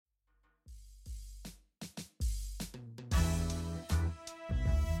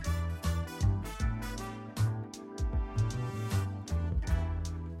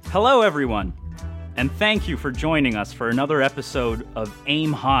Hello, everyone, and thank you for joining us for another episode of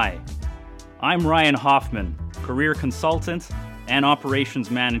Aim High. I'm Ryan Hoffman, career consultant and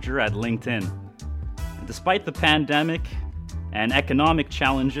operations manager at LinkedIn. And despite the pandemic and economic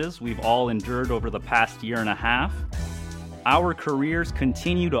challenges we've all endured over the past year and a half, our careers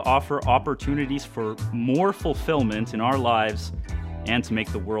continue to offer opportunities for more fulfillment in our lives and to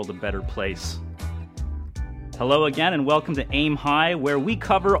make the world a better place. Hello again and welcome to Aim High, where we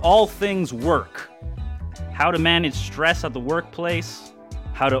cover all things work. How to manage stress at the workplace,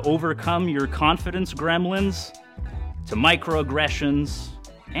 how to overcome your confidence gremlins, to microaggressions,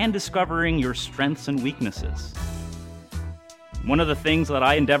 and discovering your strengths and weaknesses. One of the things that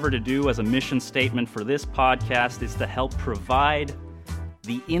I endeavor to do as a mission statement for this podcast is to help provide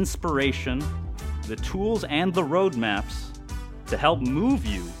the inspiration, the tools, and the roadmaps to help move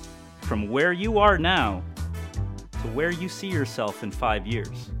you from where you are now to where you see yourself in 5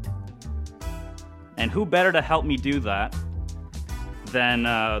 years. And who better to help me do that than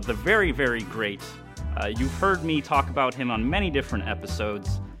the very, very great, you've heard me talk about him on many different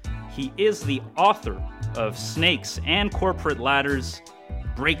episodes. He is the author of Snakes and Corporate Ladders,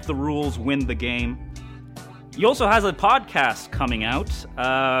 Break the Rules, Win the Game. He also has a podcast coming out,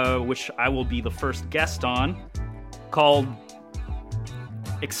 which I will be the first guest on, called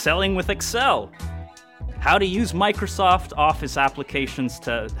Excelling with Excel. How to use Microsoft Office applications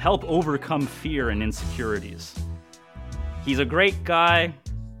to help overcome fear and insecurities. He's a great guy.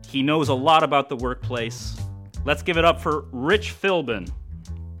 He knows a lot about the workplace. Let's give it up for Rich Philbin.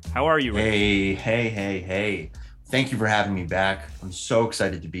 How are you, Rich? Hey. Thank you for having me back. I'm so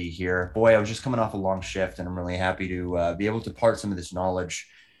excited to be here. Boy, I was just coming off a long shift, and I'm really happy to be able to impart some of this knowledge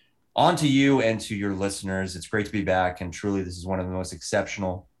onto you and to your listeners. It's great to be back, and truly, this is one of the most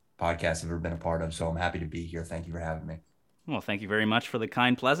exceptional podcasts I've ever been a part of, so I'm happy to be here. Thank you for having me. Well, thank you very much for the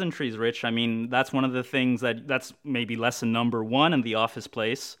kind pleasantries, Rich. I mean, that's one of the things that's maybe lesson number one in the office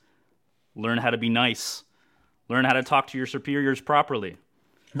place. Learn how to be nice. Learn how to talk to your superiors properly.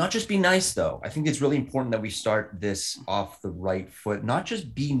 Not just be nice, though. I think it's really important that we start this off the right foot. Not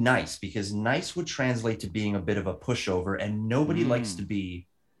just be nice, because nice would translate to being a bit of a pushover, and nobody likes to be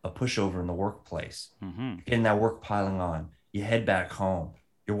a pushover in the workplace. Getting that work piling on. You head back home.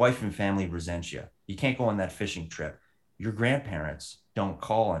 Your wife and family resent you. You can't go on that fishing trip. Your grandparents don't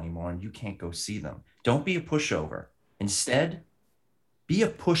call anymore, and you can't go see them. Don't be a pushover. Instead, be a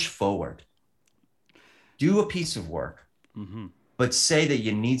push forward. Do a piece of work. But say that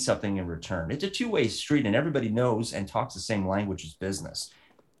you need something in return. It's a two-way street, and everybody knows and talks the same language as business.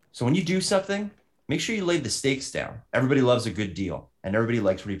 So when you do something, make sure you lay the stakes down. Everybody loves a good deal, and everybody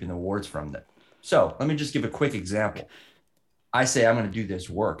likes reaping the rewards from it. So let me just give a quick example. I say I'm going to do this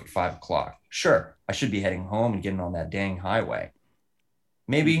work at 5 o'clock. Sure, I should be heading home and getting on that dang highway.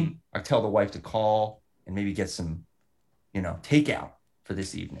 Maybe I tell the wife to call and maybe get some, takeout for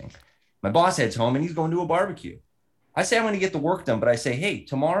this evening. My boss heads home and he's going to a barbecue. I say I'm going to get the work done, but I say, hey,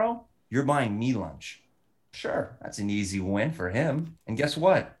 tomorrow you're buying me lunch. Sure, that's an easy win for him. And guess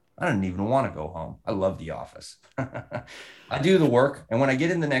what? I don't even want to go home. I love the office. I do the work. And when I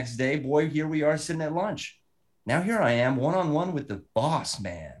get in the next day, boy, here we are sitting at lunch. Now here I am one-on-one with the boss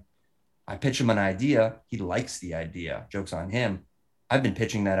man. I pitch him an idea. He likes the idea. Joke's on him. I've been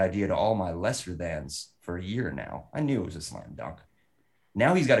pitching that idea to all my lesser thans for a year now. I knew it was a slam dunk.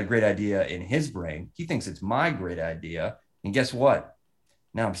 Now he's got a great idea in his brain. He thinks it's my great idea. And guess what?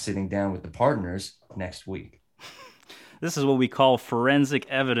 Now I'm sitting down with the partners next week. This is what we call forensic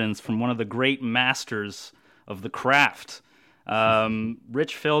evidence from one of the great masters of the craft.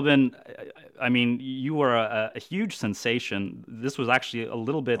 Rich Philbin, I mean, you were a huge sensation. This was actually a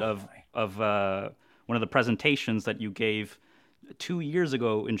little bit of one of the presentations that you gave 2 years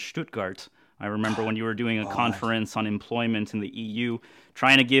ago in Stuttgart. I remember when you were doing a conference on employment in the EU,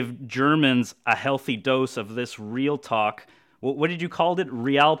 trying to give Germans a healthy dose of this real talk. What did you call it?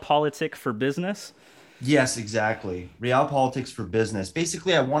 Realpolitik for business? Yes, exactly. Realpolitik for business.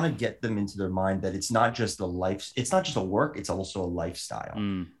 Basically, I want to get them into their mind that it's not just it's not just a work, it's also a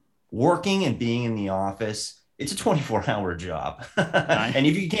lifestyle. Working and being in the office, it's a 24-hour job. And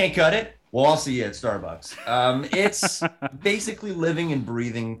if you can't cut it, well, I'll see you at Starbucks. It's basically living and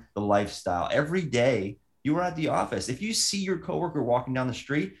breathing the lifestyle. Every day you are at the office. If you see your coworker walking down the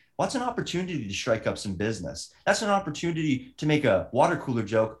street, well, that's an opportunity to strike up some business. That's an opportunity to make a water cooler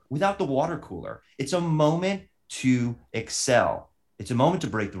joke without the water cooler. It's a moment to excel. It's a moment to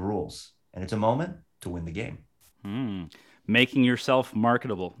break the rules. And it's a moment to win the game. Making yourself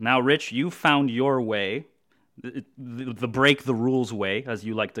marketable. Now, Rich, you found your way, the break the rules way, as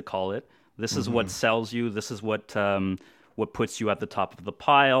you like to call it. This is what sells you. This is what what puts you at the top of the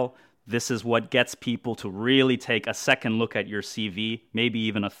pile. This is what gets people to really take a second look at your CV, maybe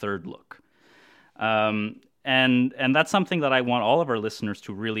even a third look. And that's something that I want all of our listeners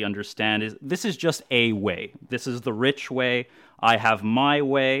to really understand is this is just a way. This is the Rich way. I have my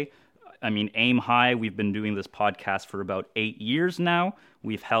way. I mean, Aim High, we've been doing this podcast for about 8 years now.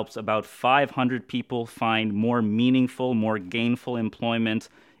 We've helped about 500 people find more meaningful, more gainful employment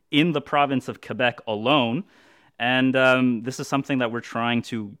in the province of Quebec alone. And this is something that we're trying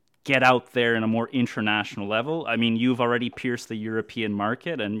to get out there in a more international level. I mean, you've already pierced the European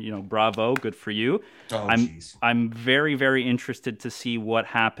market, and bravo, good for you. I'm very, very interested to see what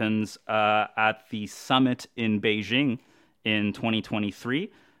happens at the summit in Beijing in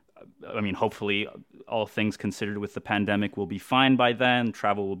 2023. I mean, hopefully, all things considered with the pandemic, will be fine by then.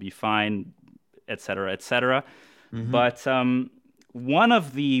 Travel will be fine, et cetera, et cetera. Mm-hmm. But one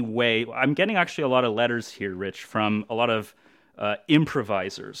of the I'm getting actually a lot of letters here, Rich, from a lot of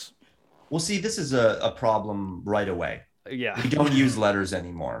improvisers. Well, see, this is a problem right away. Yeah, we don't use letters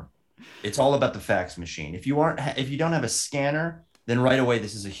anymore. It's all about the fax machine. If you don't have a scanner, then right away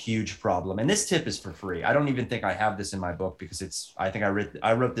this is a huge problem. And this tip is for free. I don't even think I have this in my book because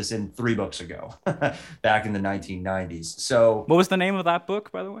I wrote this in 3 books ago, back in the 1990s. So, what was the name of that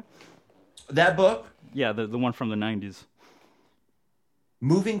book, by the way? That book? Yeah, the one from the 90s.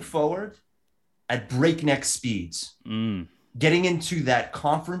 Moving forward at breakneck speeds. Getting into that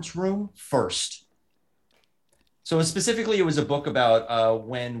conference room first. So specifically, it was a book about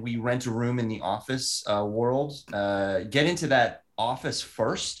when we rent a room in the office world. Get into that office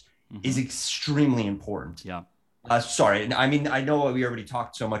first is extremely important. Yeah. Sorry. I mean, I know we already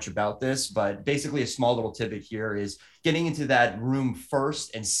talked so much about this, but basically a small little tidbit here is getting into that room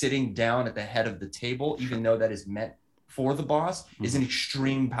first and sitting down at the head of the table, even though that is meant for the boss, is an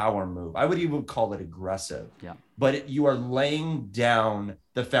extreme power move. I would even call it aggressive. Yeah. But you are laying down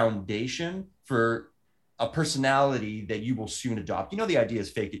the foundation for a personality that you will soon adopt. The idea is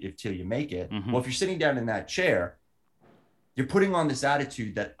fake it till you make it. Well, if you're sitting down in that chair, you're putting on this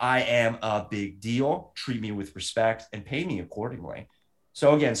attitude that I am a big deal, treat me with respect, and pay me accordingly.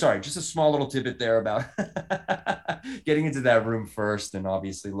 So again, sorry, just a small little tidbit there about getting into that room first and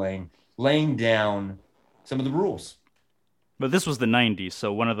obviously laying down some of the rules. But this was the 90s,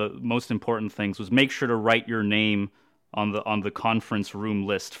 so one of the most important things was make sure to write your name on the conference room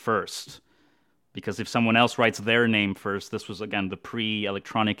list first. Because if someone else writes their name first, this was, again, the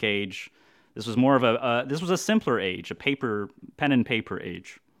pre-electronic age. This was more of a simpler age, a pen and paper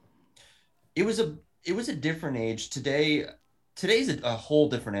age. It was a different age. Today's a whole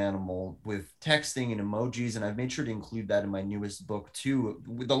different animal with texting and emojis, and I've made sure to include that in my newest book too.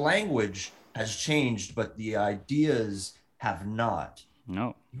 The language has changed, but the ideas have not.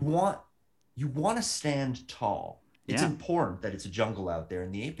 No. You want to stand tall. It's important that it's a jungle out there,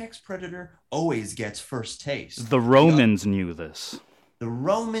 and the apex predator always gets first taste. The Romans knew this. The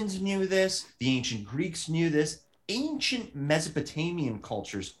Romans knew this. The ancient Greeks knew this. Ancient Mesopotamian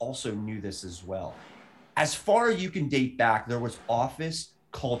cultures also knew this as well. As far as you can date back, there was office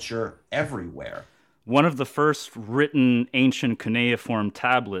culture everywhere. One of the first written ancient cuneiform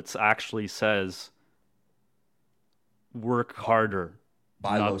tablets actually says, work harder.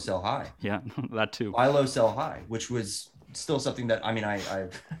 Buy low, sell high. Yeah, that too. Buy low, sell high, which was still something that, I mean, I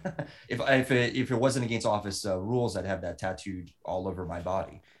if it wasn't against office rules, I'd have that tattooed all over my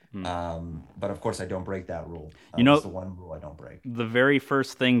body. But of course, I don't break that rule. That's the one rule I don't break. The very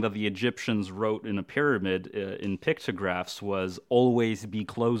first thing that the Egyptians wrote in a pyramid in pictographs was always be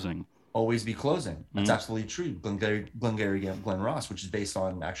closing. Always be closing. That's absolutely true. Glengarry Glen Ross, which is based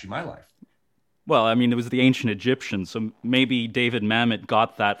on actually my life. Well, I mean, it was the ancient Egyptians, so maybe David Mamet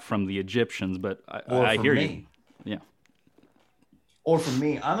got that from the Egyptians, but I hear you. Yeah. Or from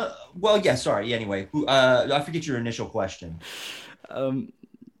me. Anyway, I forget your initial question.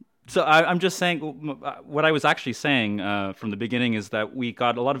 So I'm just saying, what I was actually saying from the beginning is that we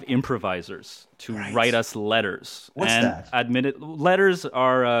got a lot of improvisers to write us letters. What's that? Admit it, letters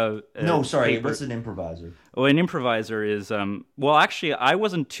are... paper. What's an improviser? Well, an improviser is... actually, I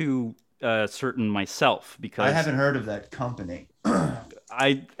wasn't too certain myself because... I haven't heard of that company.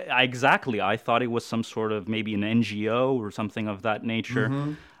 I thought it was some sort of maybe an NGO or something of that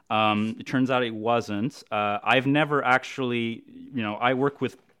nature. It turns out it wasn't. I've never actually, I work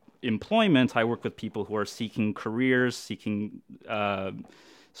with employment. I work with people who are seeking careers, seeking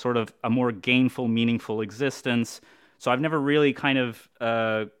sort of a more gainful, meaningful existence. So I've never really kind of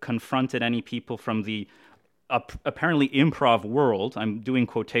confronted any people from the apparently improv world. I'm doing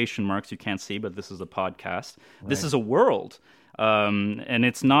quotation marks. You can't see, but this is a podcast. Right. This is a world And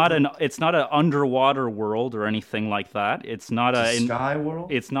it's not an underwater world or anything like that. It's a sky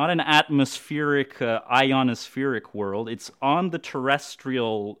world. It's not an atmospheric, ionospheric world. It's on the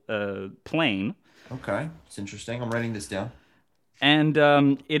terrestrial plane. Okay, it's interesting. I'm writing this down. And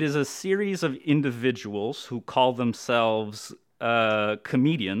it is a series of individuals who call themselves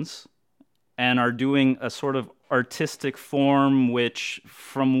comedians and are doing a sort of artistic form which,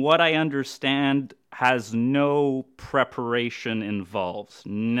 from what I understand, has no preparation involved.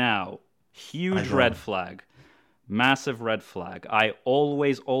 Now, huge red flag. Massive red flag. I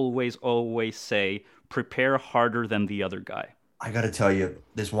always, always, always say prepare harder than the other guy. I got to tell you,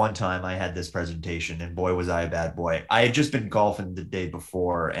 this one time I had this presentation, and boy, was I a bad boy. I had just been golfing the day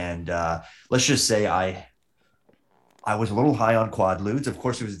before, and let's just say I was a little high on quad-ludes. Of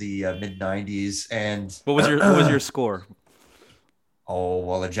course, it was the mid '90s, and what was your score? Oh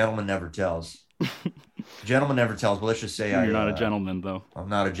well, a gentleman never tells. Gentleman never tells. But let's just say you're not a gentleman, though. I'm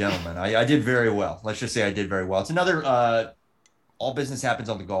not a gentleman. I did very well. Let's just say I did very well. It's another. All business happens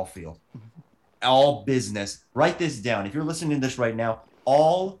on the golf field. All business. Write this down. If you're listening to this right now,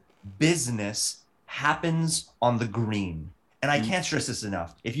 all business happens on the green. And I can't stress this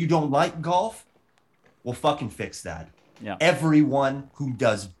enough. If you don't like golf, we'll fucking fix that. Yeah. Everyone who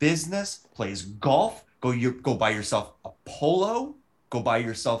does business plays golf. Go buy yourself a polo. Go buy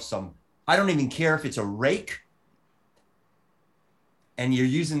yourself some. I don't even care if it's a rake. And you're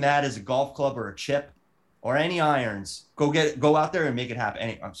using that as a golf club or a chip. Or any irons, go out there and make it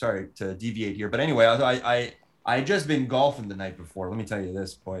happen. I'm sorry to deviate here, but anyway, I had just been golfing the night before. Let me tell you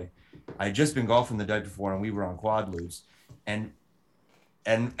this, boy. I had just been golfing the night before, and we were on quad-ludes, and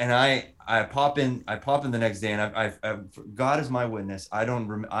I pop in the next day, and I've God is my witness. I don't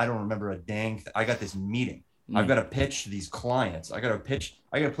remember a dang. I got this meeting. I've got to pitch to these clients. I got to pitch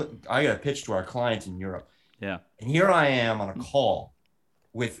to our clients in Europe. Yeah. And here I am on a call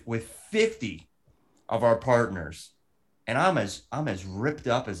with 50 of our partners, and I'm as ripped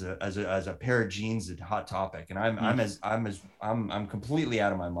up as a pair of jeans at Hot Topic, and I'm completely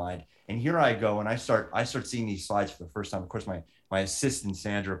out of my mind. And here I go, and I start seeing these slides for the first time. Of course, my assistant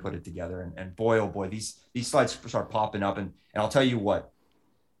Sandra put it together, and boy oh boy, these slides start popping up, and I'll tell you what,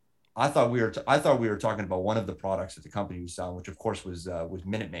 I thought we were talking about one of the products that the company was selling, which of course was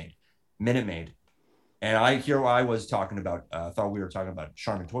Minute Maid, and I was talking about thought we were talking about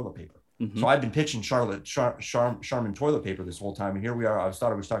Charmin toilet paper. Mm-hmm. So I've been pitching Charmin toilet paper this whole time, and here we are. I was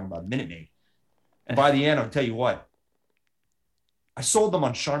talking about Minute Maid. And by the end, I'll tell you what, I sold them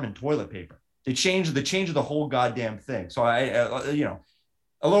on Charmin toilet paper. They changed the whole goddamn thing. So I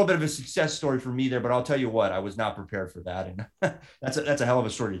a little bit of a success story for me there, but I'll tell you what, I was not prepared for that, and that's a hell of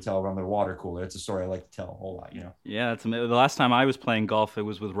a story to tell around the water cooler. It's a story I like to tell a whole lot, Yeah, the last time I was playing golf, it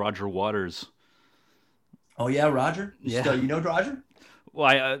was with Roger Waters. Oh yeah, Roger. Yeah, still, you know Roger.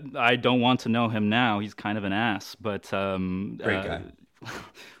 Well, I don't want to know him now. He's kind of an ass, but great guy.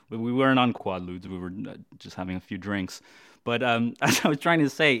 We weren't on quad-ludes. We were just having a few drinks. But as I was trying to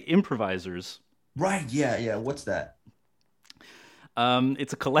say, improvisers. Right, yeah. What's that?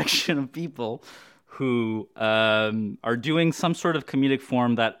 It's a collection of people who are doing some sort of comedic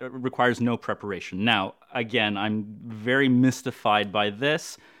form that requires no preparation. Now, again, I'm very mystified by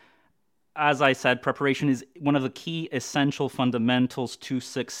this. As I said, preparation is one of the key essential fundamentals to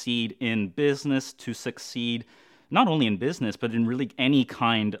succeed in business, to succeed not only in business, but in really any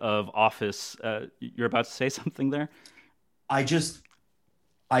kind of office. You're about to say something there? I just,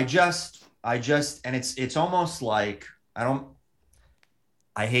 and it's almost like,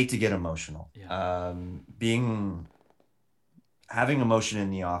 I hate to get emotional. Yeah. Having emotion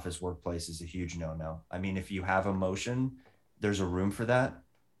in the office workplace is a huge no-no. I mean, if you have emotion, there's a room for that.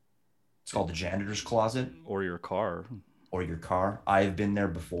 It's called the janitor's closet. Or your car. I've been there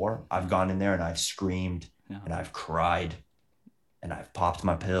before. I've gone in there and I've screamed and I've cried and I've popped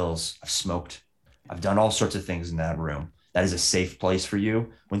my pills. I've smoked. I've done all sorts of things in that room. That is a safe place for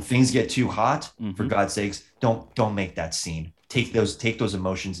you. When things get too hot, for God's sakes, don't make that scene. Take those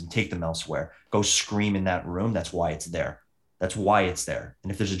emotions and take them elsewhere. Go scream in that room. That's why it's there.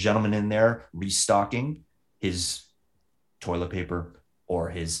 And if there's a gentleman in there restocking his toilet paper or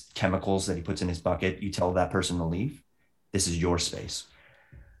his chemicals that he puts in his bucket, you tell that person to leave. This is your space.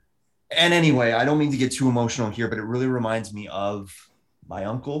 And anyway, I don't mean to get too emotional here, but it really reminds me of my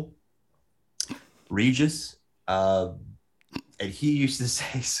uncle, Regis. And he used to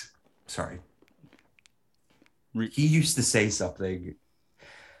say, he used to say something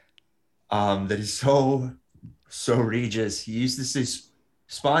that is so Regis. He used to say,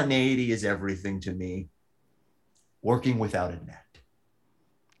 spontaneity is everything to me. Working without a net.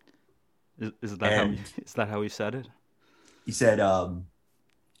 Is that how he said it? He said,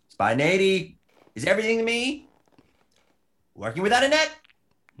 spontaneity is everything to me. Working without a net.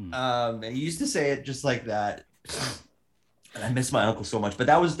 He used to say it just like that. And I miss my uncle so much. But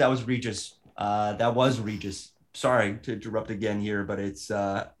that was Regis. That was Regis. Sorry to interrupt again here, but it's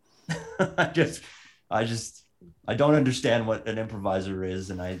I don't understand what an improviser is,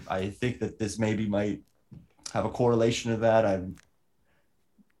 and I think that this maybe might have a correlation to that.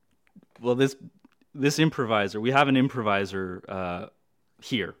 Well, this improviser, we have an improviser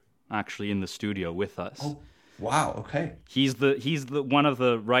here, actually, in the studio with us. Oh, wow. Okay. He's the one of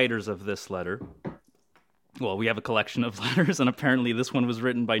the writers of this letter. Well, we have a collection of letters, and apparently this one was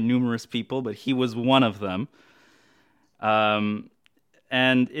written by numerous people, but he was one of them. And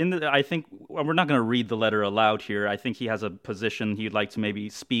I think we're not going to read the letter aloud here. I think he has a position he'd like to maybe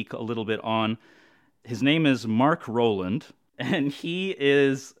speak a little bit on. His name is Mark Rowland, and he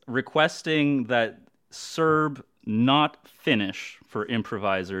is requesting that CERB not finish for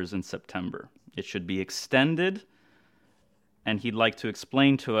improvisers in September. It should be extended, and he'd like to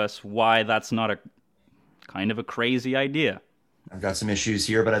explain to us why that's not a kind of a crazy idea. I've got some issues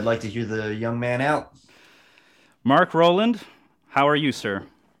here, but I'd like to hear the young man out. Mark Rowland, how are you, sir?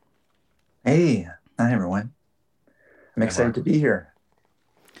 Hey, hi, everyone. I'm excited to be here.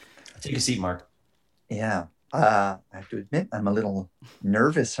 Take a seat, Mark. Yeah, I have to admit, I'm a little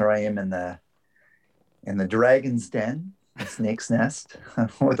nervous. Here I am in the dragon's den, the snake's nest,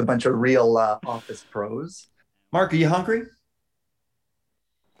 with a bunch of real office pros. Mark, are you hungry?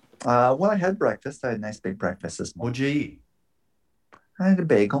 Well, I had breakfast. I had a nice big breakfast this morning. What'd you eat? I had a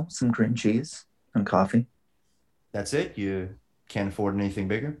bagel, some cream cheese, and coffee. That's it? You can't afford anything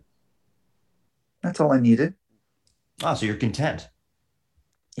bigger? That's all I needed. Oh, so you're content?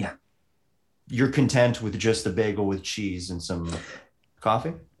 Yeah. You're content with just a bagel with cheese and some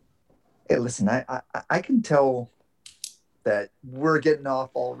coffee? Hey, listen, I can tell that we're getting off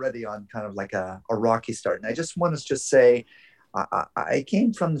already on kind of like a rocky start. And I just want to just say, I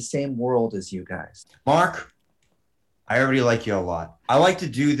came from the same world as you guys. Mark, I already like you a lot. I like to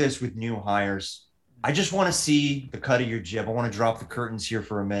do this with new hires. I just want to see the cut of your jib. I want to drop the curtains here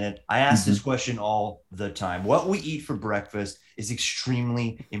for a minute. I ask this question all the time. What we eat for breakfast is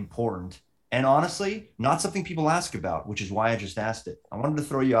extremely important. And honestly, not something people ask about, which is why I just asked it. I wanted to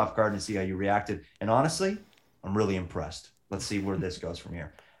throw you off guard and see how you reacted. And honestly, I'm really impressed. Let's see where this goes from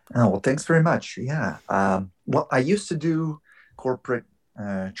here. Oh, well, thanks very much. Yeah. Well, I used to do corporate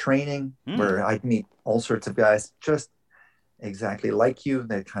training where I'd meet all sorts of guys just exactly like you.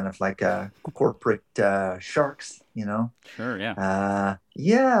 They're kind of like corporate sharks, you know? Sure, yeah.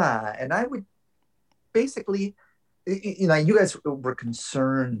 Yeah. And I would basically, you know, you guys were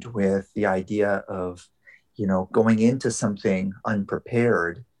concerned with the idea of, you know, going into something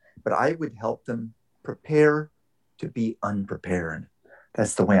unprepared, but I would help them prepare to be unprepared.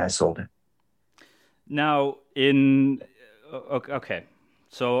 That's the way I sold it. Now, okay,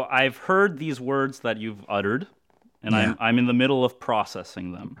 so I've heard these words that you've uttered, and I'm in the middle of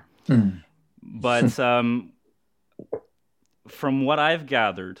processing them. But from what I've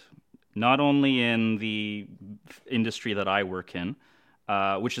gathered, not only in the industry that I work in,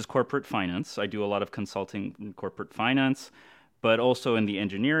 which is corporate finance, I do a lot of consulting in corporate finance, but also in the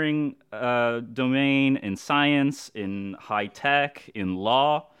engineering domain, in science, in high tech, in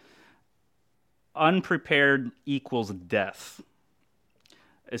law, unprepared equals death,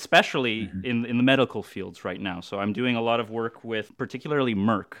 especially in the medical fields right now. So I'm doing a lot of work with, particularly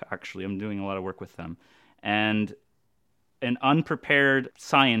Merck, actually. I'm doing a lot of work with them. And an unprepared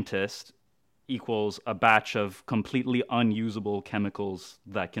scientist equals a batch of completely unusable chemicals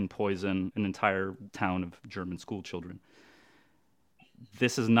that can poison an entire town of German school children.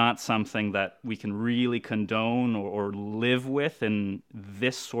 This is not something that we can really condone or live with in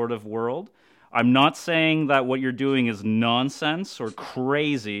this sort of world. I'm not saying that what you're doing is nonsense or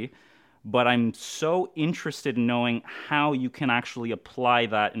crazy, but I'm so interested in knowing how you can actually apply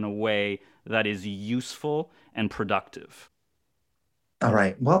that in a way that is useful and productive. All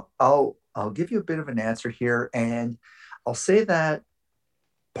right. Well, I'll give you a bit of an answer here, and I'll say that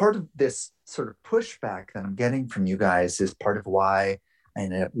part of this sort of pushback that I'm getting from you guys is part of why I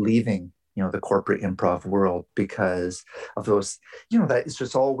ended up leaving, you know, the corporate improv world, because of those, you know, that it's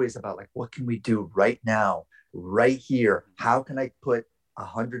just always about like, what can we do right now, right here? How can I put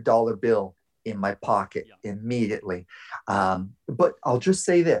 $100 bill in my pocket immediately? But I'll just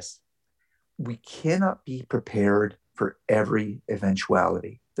say this. We cannot be prepared for every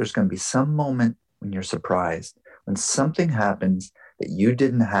eventuality. There's going to be some moment when you're surprised, when something happens that you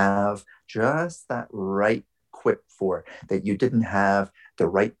didn't have just that right equipped for, that you didn't have the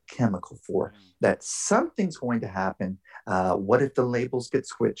right chemical for, that something's going to happen. What if the labels get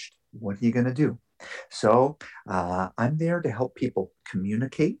switched? What are you going to do? So I'm there to help people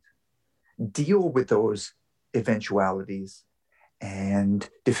communicate, deal with those eventualities, and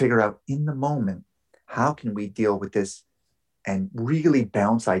to figure out in the moment, how can we deal with this and really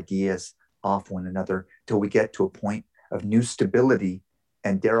bounce ideas off one another till we get to a point of new stability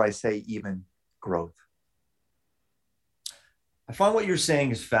and, dare I say, even growth. I find what you're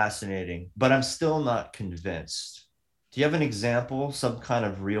saying is fascinating, but I'm still not convinced. Do you have an example, some kind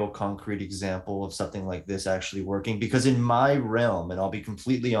of real concrete example of something like this actually working? Because in my realm, and I'll be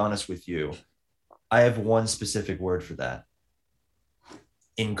completely honest with you, I have one specific word for that: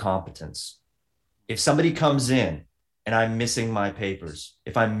 incompetence. If somebody comes in and I'm missing my papers,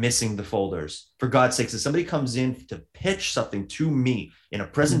 if I'm missing the folders, for God's sakes, if somebody comes in to pitch something to me in a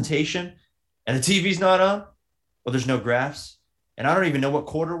presentation and the TV's not on, or there's no graphs, and I don't even know what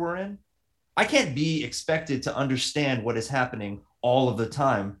quarter we're in, I can't be expected to understand what is happening all of the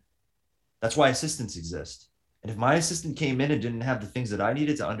time. That's why assistants exist. And if my assistant came in and didn't have the things that I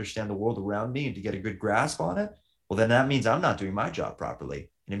needed to understand the world around me and to get a good grasp on it, well, then that means I'm not doing my job properly.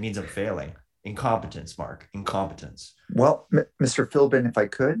 And it means I'm failing. Incompetence, Mark. Incompetence. Well, Mr. Philbin, if I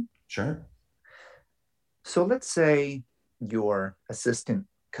could. Sure. So let's say your assistant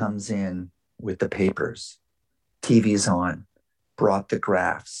comes in with the papers, TV's on, brought the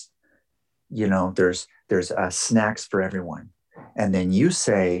graphs, there's snacks for everyone. And then you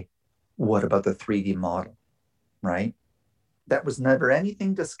say, what about the 3D model, right? That was never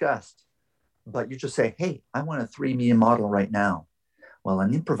anything discussed, but you just say, hey, I want a 3D model right now. Well,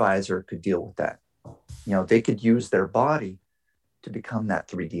 an improviser could deal with that. They could use their body to become that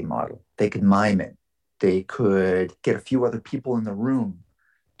 3D model. They could mime it. They could get a few other people in the room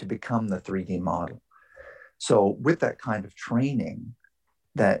to become the 3D model. So with that kind of training,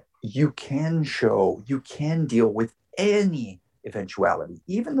 that you can deal with any eventuality,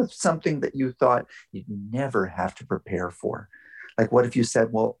 even something that you thought you'd never have to prepare for. Like, what if you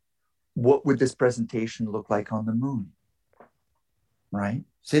said, well, what would this presentation look like on the moon? Right?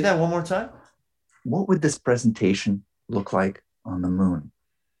 Say that one more time. What would this presentation look like on the moon?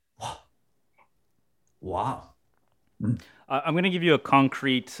 Wow. I'm going to give you a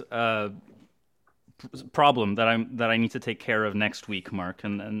concrete problem that I need to take care of next week, Mark,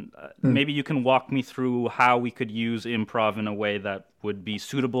 and maybe you can walk me through how we could use improv in a way that would be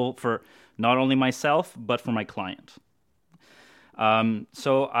suitable for not only myself but for my client.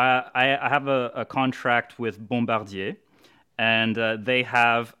 So I have a contract with Bombardier, and they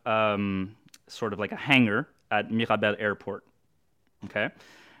have sort of like a hangar at Mirabel Airport. Okay,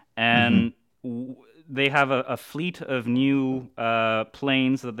 and they have a fleet of new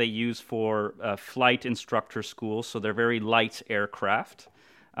planes that they use for flight instructor schools. So they're very light aircraft.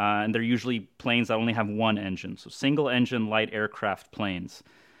 And they're usually planes that only have one engine. So single engine light aircraft planes.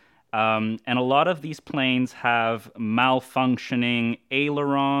 And a lot of these planes have malfunctioning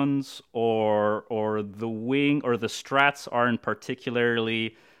ailerons, or the wing or the struts aren't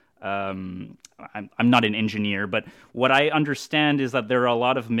particularly... I'm not an engineer, but what I understand is that there are a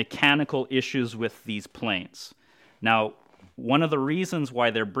lot of mechanical issues with these planes. Now, one of the reasons why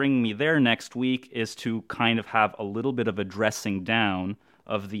they're bringing me there next week is to kind of have a little bit of a dressing down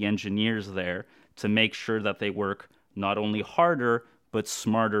of the engineers there to make sure that they work not only harder, but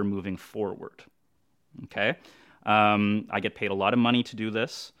smarter moving forward. Okay? I get paid a lot of money to do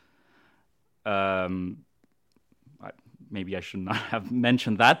this. Maybe I should not have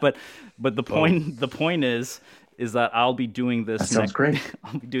mentioned that, but the point is that I'll be doing this. That sounds great.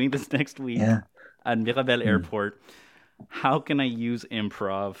 I'll be doing this next week at Mirabel Airport. How can I use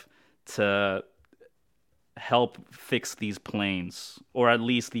improv to help fix these planes, or at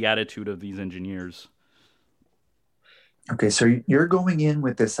least the attitude of these engineers? Okay, so you're going in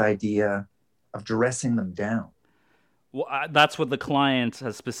with this idea of dressing them down. Well, that's what the client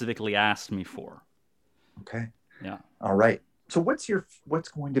has specifically asked me for. Okay. Yeah. All right. So what's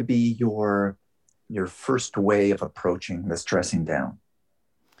going to be your first way of approaching this dressing down?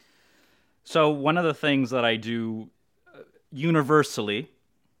 So one of the things that I do universally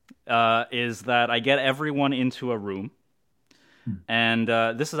is that I get everyone into a room. And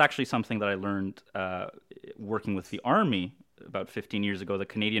this is actually something that I learned working with the Army about 15 years ago, the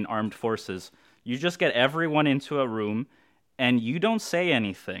Canadian Armed Forces. You just get everyone into a room and you don't say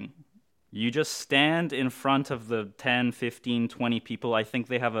anything. You just stand in front of the 10, 15, 20 people. I think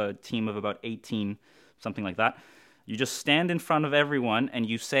they have a team of about 18, something like that. You just stand in front of everyone and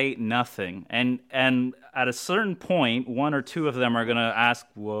you say nothing. And at a certain point, one or two of them are going to ask,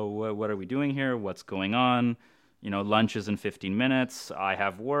 whoa, what are we doing here? What's going on? lunch is in 15 minutes. I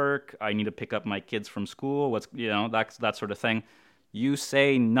have work. I need to pick up my kids from school. That sort of thing. You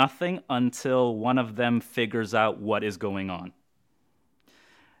say nothing until one of them figures out what is going on.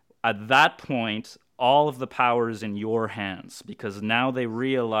 At that point, all of the power is in your hands, because now they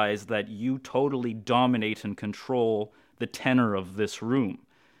realize that you totally dominate and control the tenor of this room.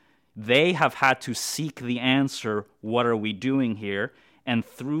 They have had to seek the answer, what are we doing here? And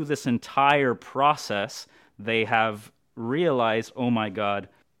through this entire process, they have realized, oh my God,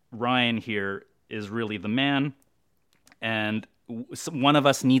 Ryan here is really the man, and one of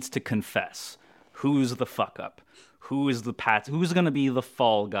us needs to confess. Who's the fuck up? Who's going to be the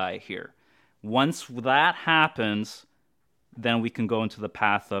fall guy here? Once that happens, then we can go into the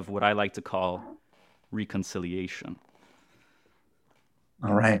path of what I like to call reconciliation.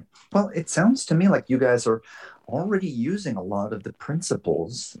 All right. Well, it sounds to me like you guys are already using a lot of the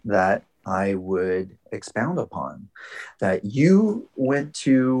principles that I would expound upon. That you went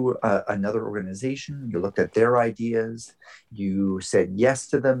to another organization, you looked at their ideas, you said yes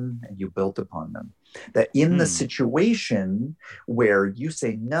to them, and you built upon them. That in the situation where you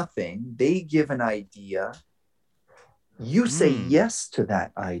say nothing, they give an idea, you say yes to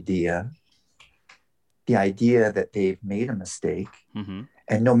that idea, the idea that they've made a mistake, and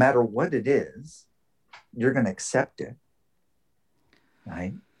no matter what it is, you're going to accept it,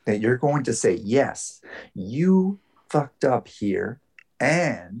 right? That you're going to say, yes, you fucked up here,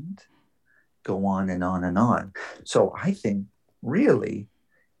 and go on and on and on. So I think really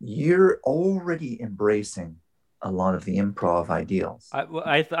you're already embracing a lot of the improv ideals.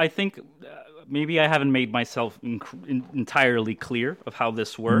 I think maybe I haven't made myself entirely clear of how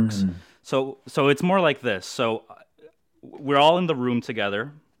this works. So it's more like this. So we're all in the room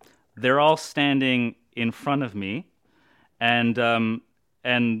together. They're all standing in front of me, and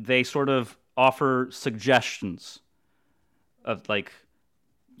they sort of offer suggestions of like,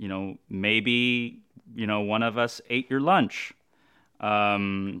 maybe, one of us ate your lunch.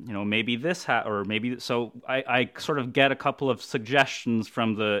 Maybe this or maybe so. I sort of get a couple of suggestions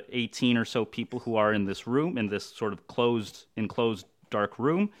from the 18 or so people who are in this room, in this sort of enclosed dark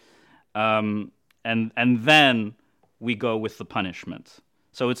room, and then we go with the punishment.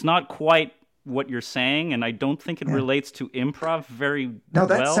 So it's not quite what you're saying, and I don't think it relates to improv very well. No,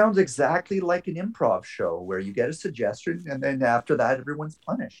 that sounds exactly like an improv show where you get a suggestion, and then after that, everyone's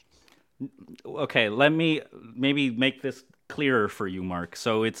punished. Okay, let me maybe make this clearer for you, Mark.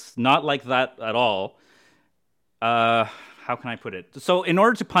 So it's not like that at all. How can I put it? So in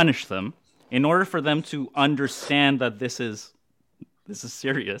order to punish them, in order for them to understand that this is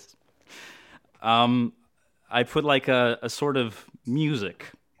serious, I put like a sort of music.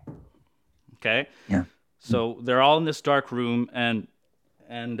 Okay? Yeah. So they're all in this dark room, and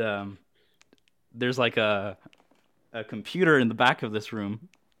there's like a computer in the back of this room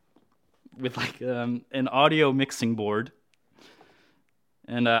with like an audio mixing board.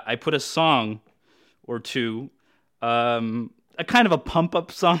 And I put a song or two, a kind of a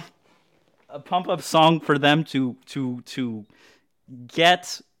pump-up song for them to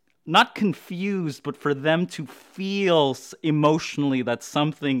get not confused, but for them to feel emotionally that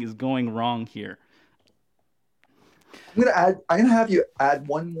something is going wrong here. I'm gonna have you add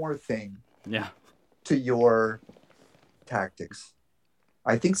one more thing. Yeah. To your tactics.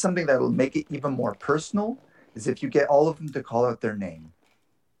 I think something that will make it even more personal is if you get all of them to call out their name.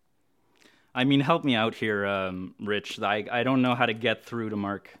 I mean, help me out here, Rich. I don't know how to get through to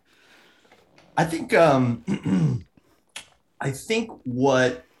Mark. I think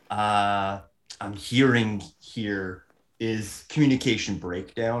what I'm hearing here is communication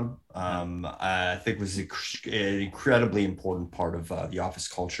breakdown. I think was an incredibly important part of the office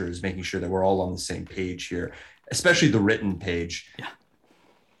culture is making sure that we're all on the same page here, especially the written page. Yeah.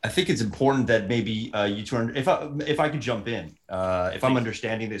 I think it's important that maybe you turn, if I could jump in, if I'm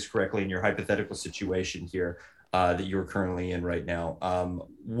understanding this correctly in your hypothetical situation here that you're currently in right now,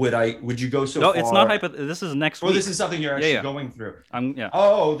 would you go so far? No, it's not this is next week. Well, this is something you're actually going through. Yeah.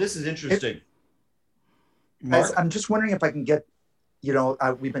 Oh, this is interesting. I'm just wondering if I can get,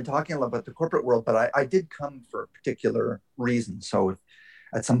 we've been talking a lot about the corporate world, but I did come for a particular reason. So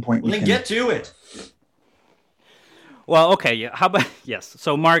at some point we can get to it. Well, okay. Yeah. How about yes?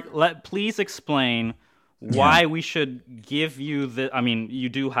 So, Mark, please explain why we should give you the. I mean, you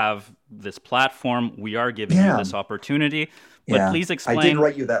do have this platform. We are giving you this opportunity, but please explain. I did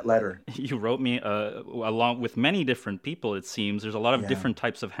write you that letter. You wrote me along with many different people. It seems there's a lot of different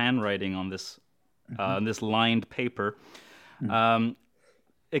types of handwriting on this this lined paper.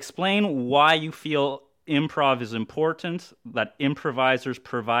 Explain why you feel improv is important. That improvisers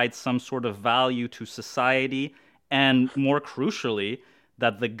provide some sort of value to society. and more crucially,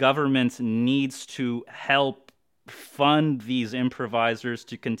 that the government needs to help fund these improvisers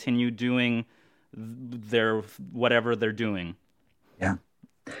to continue doing their whatever they're doing. Yeah.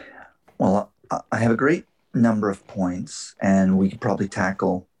 Well, I have a great number of points, and we could probably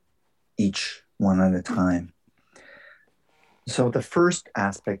tackle each one at a time. So the first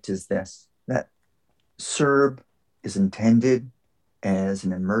aspect is this, that CERB is intended as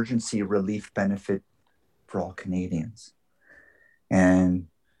an emergency relief benefit for all Canadians. And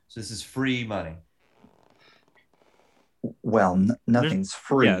so this is free money. Well, nothing's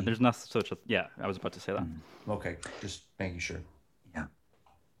free. Yeah, there's not such a... Yeah, I was about to say that. Okay, just making sure. Yeah.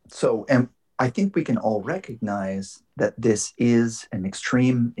 So, and I think we can all recognize that this is an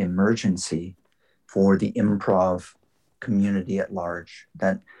extreme emergency for the improv community at large,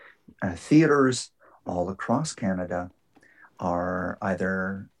 that theaters all across Canada are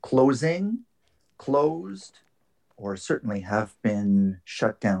either closed, or certainly have been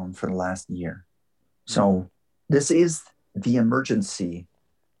shut down for the last year. So this is the emergency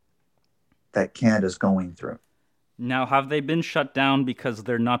that Canada's going through. Now, have they been shut down because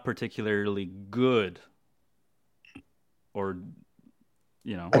they're not particularly good? Or,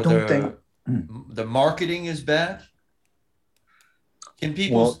 you know... I don't think... The marketing is bad? Can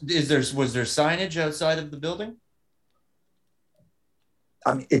people... was there signage outside of the building?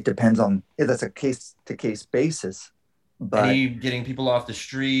 I mean, it depends on... That's a case-to-case basis. But any getting people off the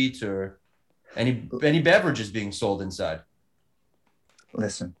street, or any beverages being sold inside?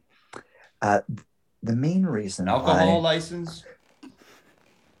 Listen, the main reason license?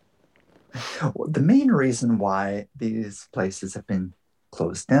 The main reason why these places have been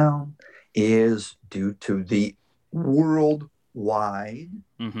closed down is due to the worldwide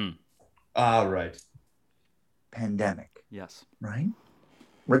right. pandemic. Yes. Right?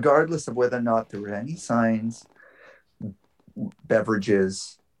 Regardless of whether or not there were any signs,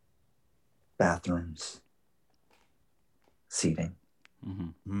 beverages, bathrooms, seating,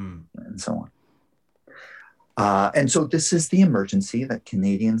 and so on. And so this is the emergency that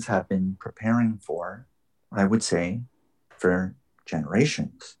Canadians have been preparing for, I would say, for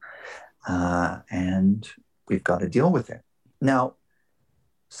generations. And we've got to deal with it. Now,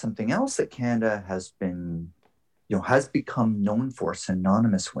 something else that Canada has become known for,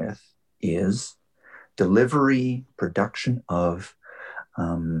 synonymous with, is delivery, production of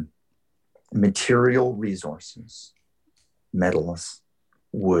material resources, metals,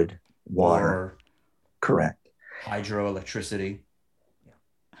 wood, water. Correct. Hydroelectricity.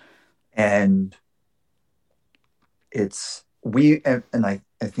 And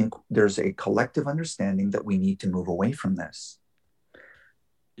I think there's a collective understanding that we need to move away from this.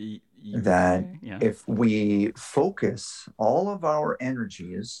 If we focus all of our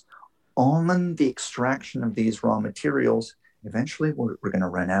energies on the extraction of these raw materials, eventually we're going to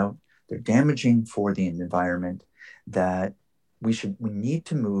run out. They're damaging for the environment. That we need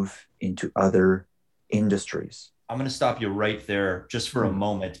to move into other industries. I'm going to stop you right there just for a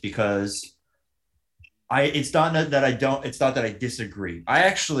moment, because it's not that I disagree. I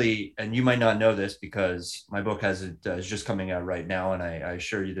actually, and you might not know this because my book is just coming out right now, and I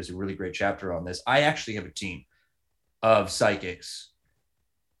assure you there's a really great chapter on this. I actually have a team of psychics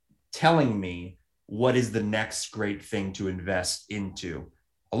telling me what is the next great thing to invest into.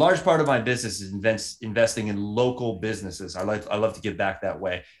 A large part of my business is investing in local businesses. I love to give back that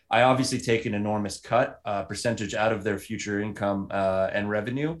way. I obviously take an enormous percentage out of their future income and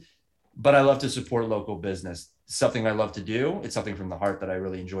revenue, but I love to support local business. It's something I love to do. It's something from the heart that I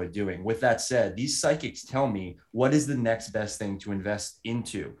really enjoy doing. With that said, these psychics tell me what is the next best thing to invest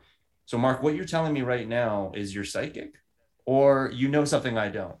into. So Mark, what you're telling me right now is you're psychic, or you know something I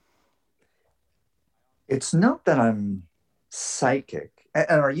don't? It's not that I'm psychic.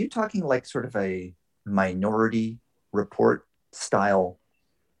 And are you talking like sort of a Minority Report style,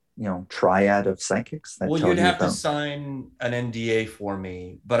 triad of psychics? Well, you'd have to sign an NDA for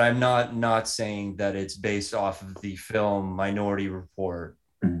me, but I'm not saying that it's based off of the film Minority Report.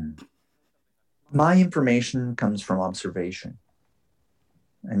 My information comes from observation.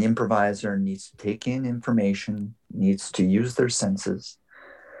 An improviser needs to take in information, needs to use their senses,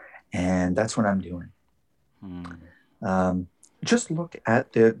 and that's what I'm doing. Just look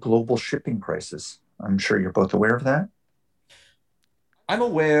at the global shipping crisis. I'm sure you're both aware of that. I'm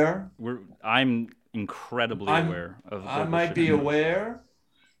aware. I'm incredibly aware of. I might be aware.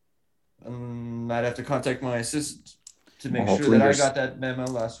 I'd have to contact my assistant to make sure that I got that memo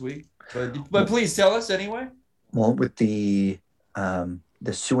last week. But please tell us anyway. Well, with the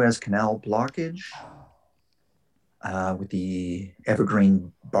Suez Canal blockage, with the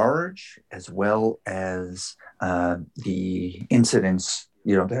Evergreen barge, as well as the incidents,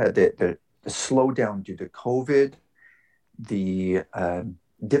 the slowdown due to COVID, the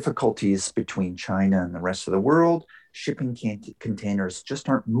difficulties between China and the rest of the world. Shipping containers just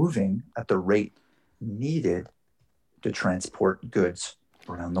aren't moving at the rate needed to transport goods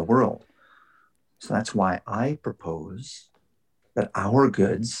around the world. So that's why I propose that our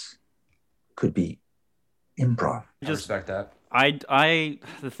goods could be improv. I respect that.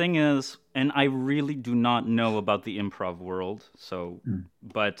 The thing is, and I really do not know about the improv world,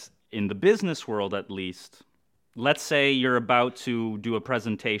 but in the business world at least, let's say you're about to do a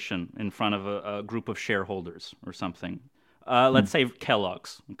presentation in front of a group of shareholders or something. Let's say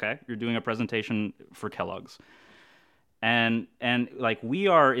Kellogg's, okay? You're doing a presentation for Kellogg's. And like we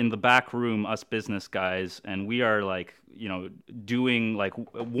are in the back room, us business guys, and we are like, doing like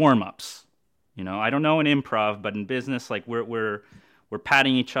warm-ups. I don't know in improv, but in business, like we're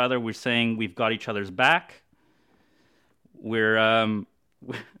patting each other. We're saying we've got each other's back. We're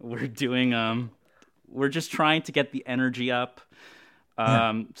doing we're just trying to get the energy up.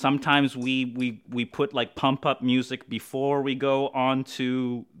 Sometimes we put like pump up music before we go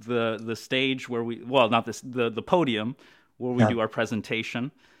onto the stage where not the podium where we do our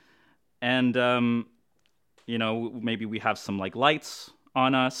presentation, and maybe we have some like lights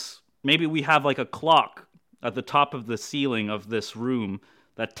on us. Maybe we have like a clock at the top of the ceiling of this room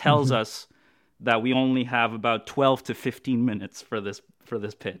that tells us that we only have about 12 to 15 minutes for this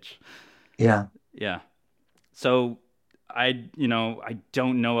pitch. Yeah. Yeah. So I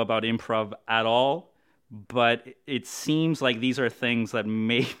don't know about improv at all, but it seems like these are things that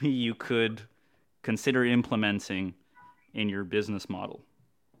maybe you could consider implementing in your business model.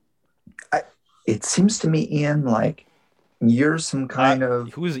 It seems to me, Ian, like you're some kind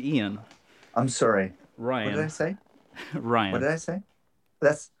of... Who's Ian? I'm sorry. Ryan. What did I say? Ryan. What did I say?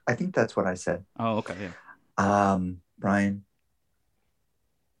 I think that's what I said. Oh, okay. Yeah. Ryan.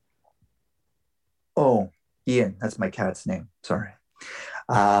 Oh, Ian. That's my cat's name. Sorry.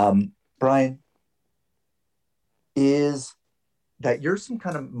 Brian, is that you're some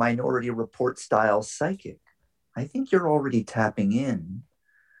kind of Minority Report style psychic. I think you're already tapping in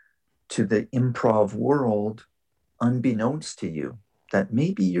to the improv world unbeknownst to you, that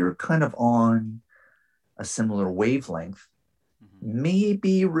maybe you're kind of on a similar wavelength,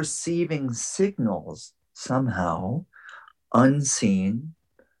 maybe receiving signals somehow unseen,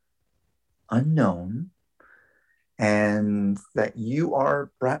 unknown, and that you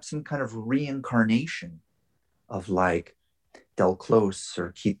are perhaps some kind of reincarnation of like Del Close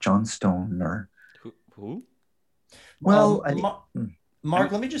or Keith Johnstone or... Who? Well,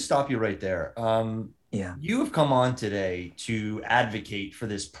 Mark, let me just stop you right there. You have come on today to advocate for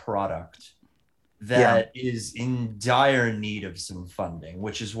this product that is in dire need of some funding,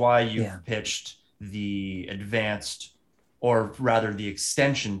 which is why you've pitched the advanced, or rather the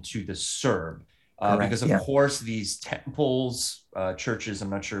extension to the CERB. Because of course these temples, churches, I'm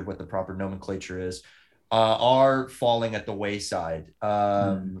not sure what the proper nomenclature is, are falling at the wayside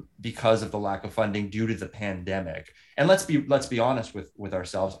because of the lack of funding due to the pandemic. And let's be honest with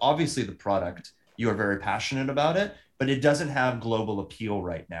ourselves. Obviously, the product, you are very passionate about it, but it doesn't have global appeal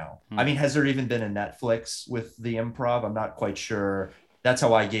right now. I mean, has there even been a Netflix with the improv? I'm not quite sure. That's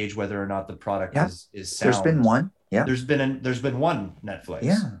how I gauge whether or not the product is sound. There's been one. Yeah. There's been one Netflix.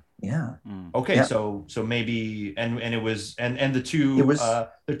 Yeah. Okay. So maybe, and it was, and the two, it was,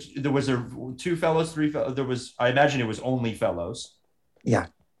 there was two fellows, three fellows. There was, I imagine it was only fellows. Yeah.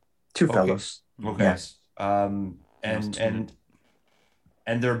 Two fellows. Okay. Yes. And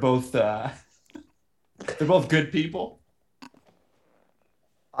they're both, they're both good people.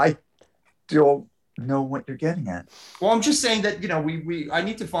 I don't know what you're getting at. Well, I'm just saying that, I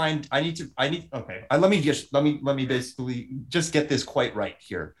need okay. Let me basically just get this quite right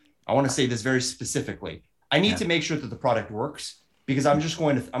here. I want to say this very specifically. I need to make sure that the product works, because I'm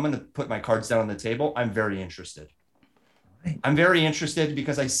going to put my cards down on the table. I'm very interested. Right. I'm very interested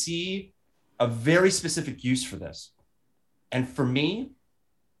because I see a very specific use for this. And for me,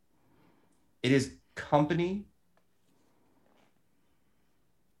 it is company,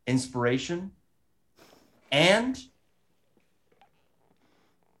 inspiration, and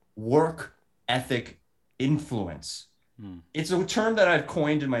work ethic influence. It's a term that I've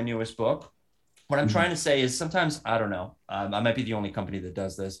coined in my newest book. What I'm trying to say is sometimes, I don't know, I might be the only company that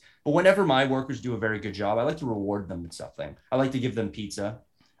does this, but whenever my workers do a very good job, I like to reward them with something. I like to give them pizza.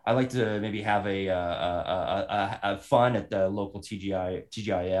 I like to maybe have a fun at the local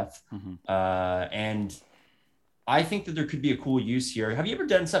TGIF. And I think that there could be a cool use here. Have you ever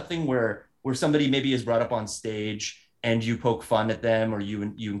done something where where somebody maybe is brought up on stage and you poke fun at them, or you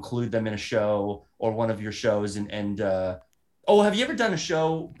include them in a show or one of your shows, oh, have you ever done a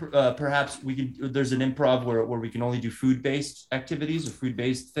show? Perhaps there's an improv where we can only do food-based activities or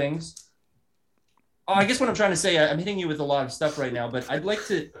food-based things. Oh, I guess what I'm trying to say, I'm hitting you with a lot of stuff right now, but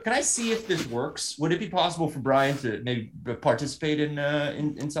can I see if this works? Would it be possible for Brian to maybe participate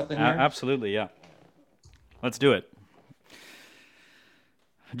in something here? Absolutely, yeah. Let's do it.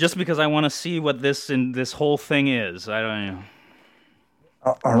 Just because I want to see what this whole thing is. I don't know.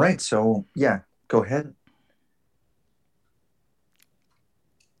 All right. So, yeah, go ahead.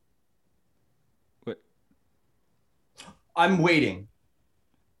 I'm waiting.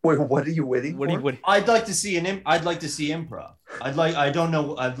 Wait, what are you waiting for? I'd like to see improv. I'd like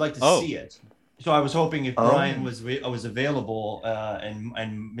to see it. So I was hoping if Brian was available, and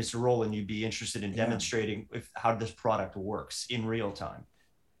Mr. Rowland, you'd be interested in demonstrating how this product works in real time.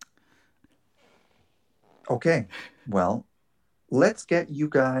 Okay. Well, let's get you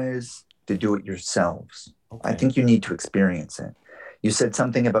guys to do it yourselves. Okay. I think you need to experience it. You said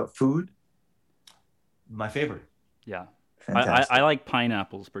something about food? My favorite. Yeah. I like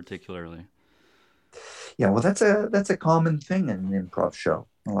pineapples particularly. Yeah, well, that's a common thing in an improv show.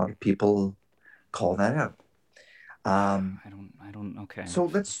 A lot of people call that out. Okay. So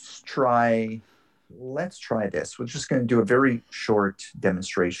let's try this. We're just going to do a very short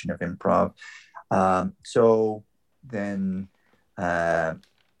demonstration of improv. So then, Mr.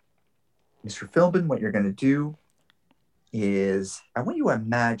 Philbin, what you're going to do is, I want you to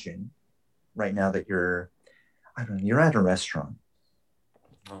imagine right now that you're at a restaurant.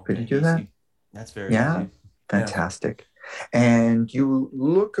 Could you do that? That's very easy. Fantastic. Yeah. And you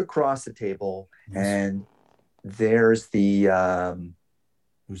look across the table, and there's the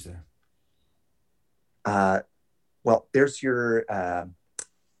who's there? Well, there's your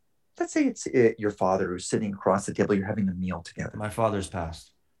let's say it's your father who's sitting across the table. You're having a meal together. My father's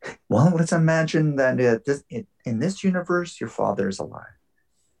passed. Well, let's imagine that in this universe, your father is alive.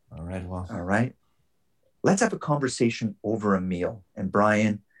 All right. Well. All right. Let's have a conversation over a meal, and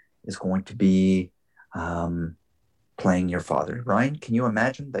Brian is going to be playing your father. Brian, can you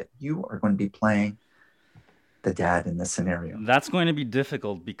imagine that you are going to be playing the dad in this scenario? That's going to be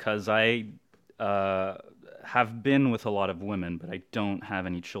difficult because I have been with a lot of women, but I don't have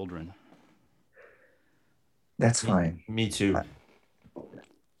any children. That's fine. Me too.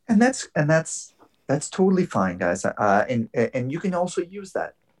 And that's totally fine, guys. And you can also use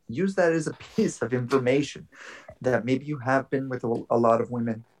that. Use that as a piece of information that maybe you have been with a lot of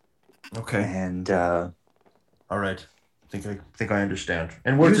women. Okay. And all right. I think I understand.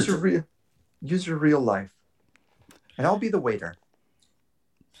 And use your real life. And I'll be the waiter.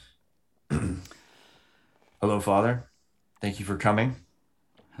 Hello, Father. Thank you for coming.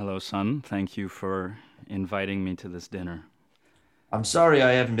 Hello, son. Thank you for inviting me to this dinner. I'm sorry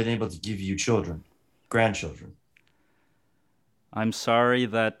I haven't been able to give you grandchildren. I'm sorry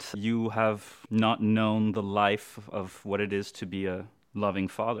that you have not known the life of what it is to be a loving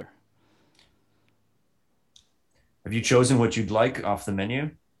father. Have you chosen what you'd like off the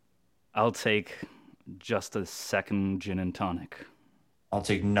menu? I'll take just a second gin and tonic. I'll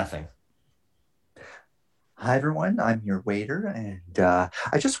take nothing. Hi, everyone. I'm your waiter, and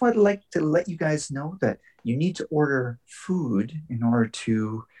I just would like to let you guys know that you need to order food in order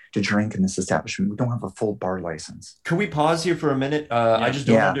to drink in this establishment. We don't have a full bar license. Can we pause here for a minute? I just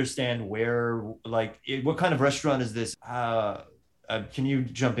don't understand what kind of restaurant is this? Can you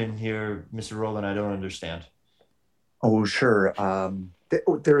jump in here, Mr. Rowland? I don't understand. Oh, sure.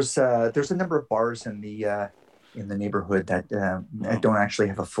 There's a number of bars in the neighborhood that don't actually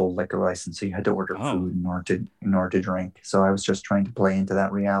have a full liquor license, so you had to order food in order to drink. So I was just trying to play into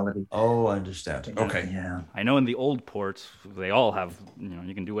that reality. Oh, I understand. Okay. Yeah. I know in the old ports, they all have,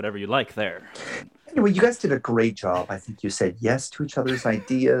 you can do whatever you like there. Anyway, you guys did a great job. I think you said yes to each other's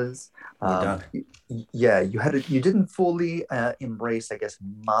ideas. Yeah, you didn't fully embrace, I guess,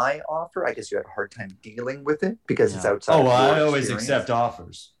 my offer. I guess you had a hard time dealing with it because it's outside. Oh, well, I always accept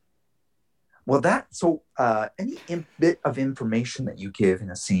offers. Well, any bit of information that you give in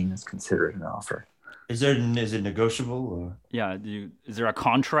a scene is considered an offer. Is it negotiable? Or? Yeah. Is there a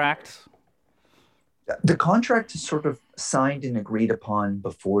contract? The contract is sort of signed and agreed upon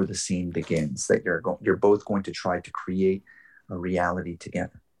before the scene begins. That you're both going to try to create a reality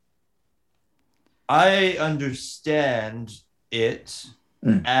together. I understand it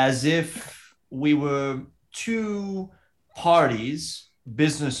as if we were two parties,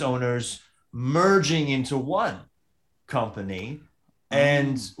 business owners, merging into one company,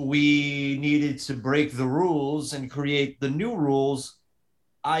 and we needed to break the rules and create the new rules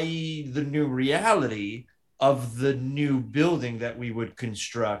i.e., the new reality of the new building that we would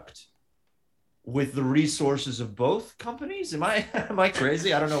construct with the resources of both companies. Am I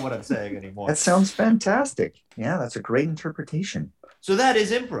crazy? I don't know what I'm saying anymore. That sounds fantastic. Yeah, that's a great interpretation. So that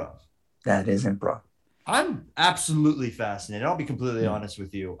is improv. That is improv. I'm absolutely fascinated. I'll be completely honest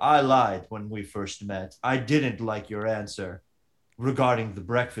with you. I lied when we first met. I didn't like your answer regarding the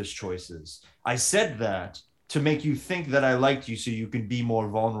breakfast choices. I said that to make you think that I liked you so you can be more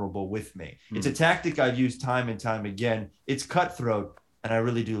vulnerable with me. It's a tactic I've used time and time again. It's cutthroat, and I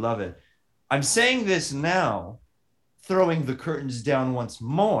really do love it. I'm saying this now, throwing the curtains down once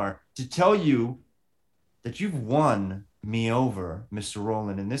more, to tell you that you've won me over, Mr.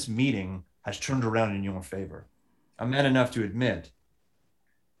 Roland, and this meeting has turned around in your favor. I'm man enough to admit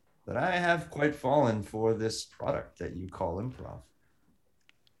that I have quite fallen for this product that you call improv.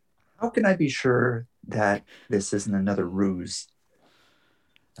 How can I be sure that this isn't another ruse?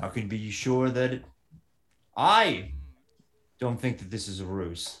 How can you be sure that I don't think that this is a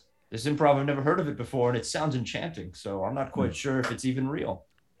ruse? This improv, I've never heard of it before, and it sounds enchanting, so I'm not quite sure if it's even real.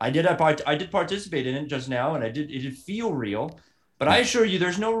 I did participate in it just now, and it did feel real, but I assure you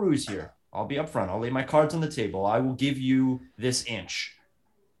there's no ruse here. I'll be upfront. I'll lay my cards on the table. I will give you this inch.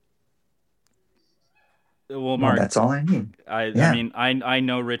 Well, Mark, that's all I need. I mean, I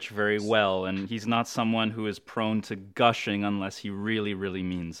know Rich very well, and he's not someone who is prone to gushing unless he really, really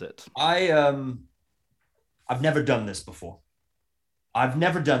means it. I've never done this before.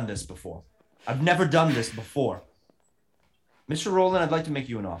 Mr. Roland, I'd like to make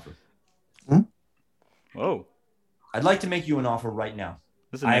you an offer. Whoa. I'd like to make you an offer right now.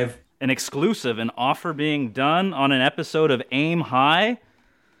 This is an exclusive, an offer being done on an episode of Aim High?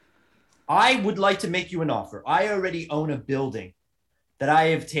 I would like to make you an offer. I already own a building that I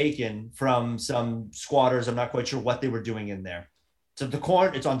have taken from some squatters. I'm not quite sure what they were doing in there.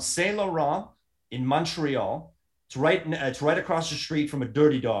 It's on Saint Laurent in Montreal. It's right across the street from a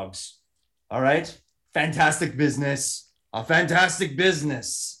Dirty Dogs. All right? Fantastic business. A fantastic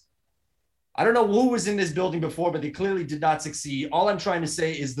business. I don't know who was in this building before, but they clearly did not succeed. All I'm trying to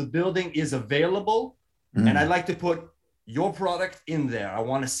say is the building is available, and I'd like to put your product in there. I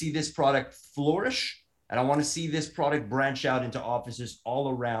want to see this product flourish, and I want to see this product branch out into offices all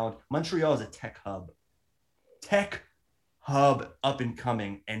around. Montreal is a tech hub. Tech hub up and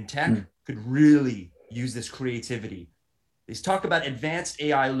coming, and tech could really use this creativity. They talk about advanced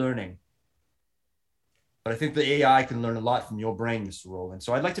AI learning. But I think the AI can learn a lot from your brain, Mr. Roland.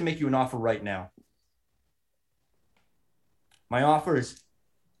 So I'd like to make you an offer right now. My offer is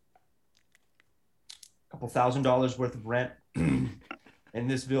a couple $1,000s worth of rent in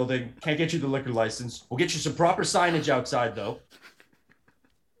this building. Can't get you the liquor license. We'll get you some proper signage outside, though.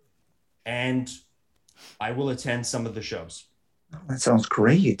 And I will attend some of the shows. That sounds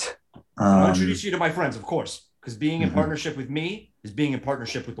great. I'll introduce you to my friends, of course, because being in partnership with me is being in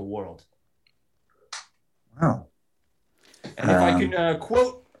partnership with the world. Wow. And if I can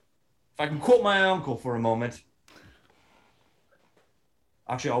quote my uncle for a moment.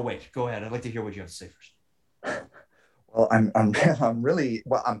 Actually, I'll wait. Go ahead. I'd like to hear what you have to say first. Well,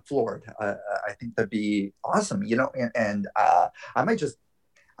 I'm floored. I think that'd be awesome, and I might just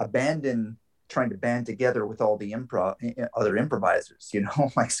abandon trying to band together with all the other improvisers,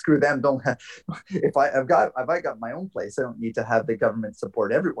 like screw them. If I got my own place, I don't need to have the government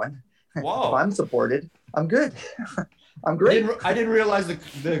support everyone. Whoa. If I'm supported, I'm good. I'm great. I didn't realize the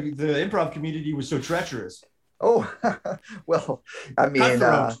improv community was so treacherous. Oh, well, I mean,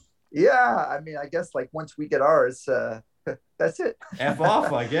 I guess like once we get ours, that's it. F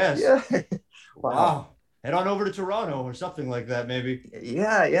off, I guess. Yeah. Wow. Head on over to Toronto or something like that, maybe.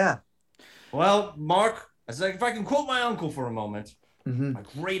 Yeah. Well, Mark, if I can quote my uncle for a moment, my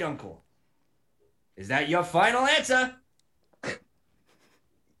great uncle, is that your final answer?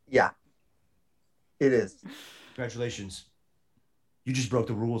 Yeah, it is. Congratulations. You just broke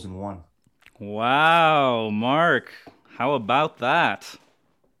the rules and won. Wow, Mark. How about that?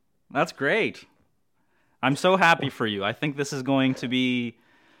 That's great. I'm so happy for you. I think this is going to be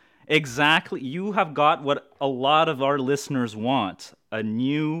exactly... You have got what a lot of our listeners want. A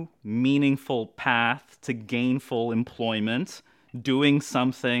new, meaningful path to gainful employment, doing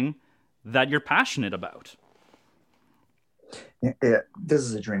something that you're passionate about. Yeah, this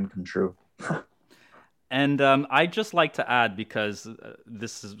is a dream come true. And I'd just like to add, because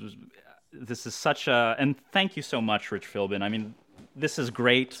this is such a... And thank you so much, Rich Philbin. I mean, this is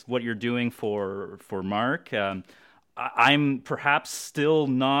great, what you're doing for Mark. I'm perhaps still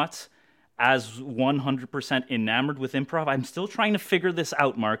not as 100% enamored with improv. I'm still trying to figure this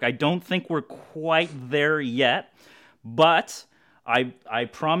out, Mark. I don't think we're quite there yet, but I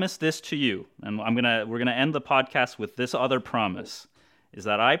promise this to you, and we're gonna end the podcast with this other promise, is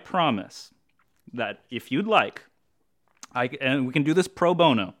that I promise that if you'd like, and we can do this pro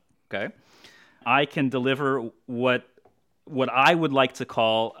bono, okay? I can deliver what I would like to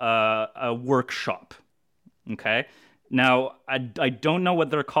call a workshop, okay? Now, I don't know what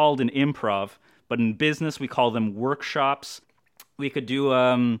they're called in improv, but in business we call them workshops. We could do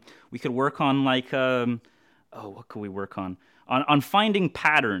we could work on like what could we work on? On finding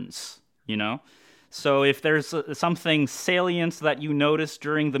patterns, you know? So if there's something salient that you notice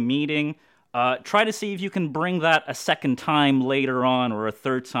during the meeting, try to see if you can bring that a second time later on or a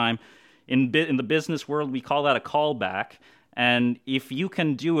third time. In the business world, we call that a callback. And if you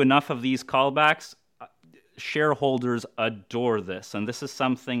can do enough of these callbacks, shareholders adore this. And this is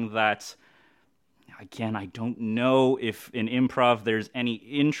something that, again, I don't know if in improv there's any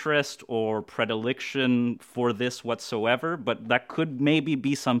interest or predilection for this whatsoever, but that could maybe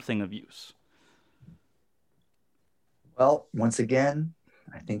be something of use. Well, once again,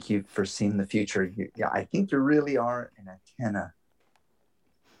 I think you've foreseen the future. I think you really are an antenna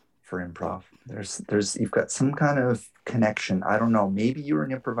for improv. You've got some kind of connection. I don't know. Maybe you were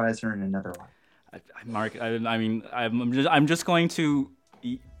an improviser in another life. Mark, I'm just going to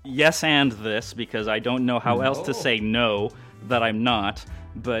yes and this because I don't know how else to say no that I'm not.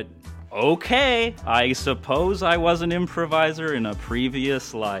 But okay, I suppose I was an improviser in a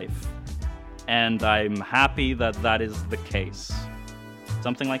previous life, and I'm happy that that is the case.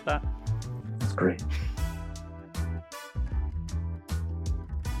 Something like that. That's great.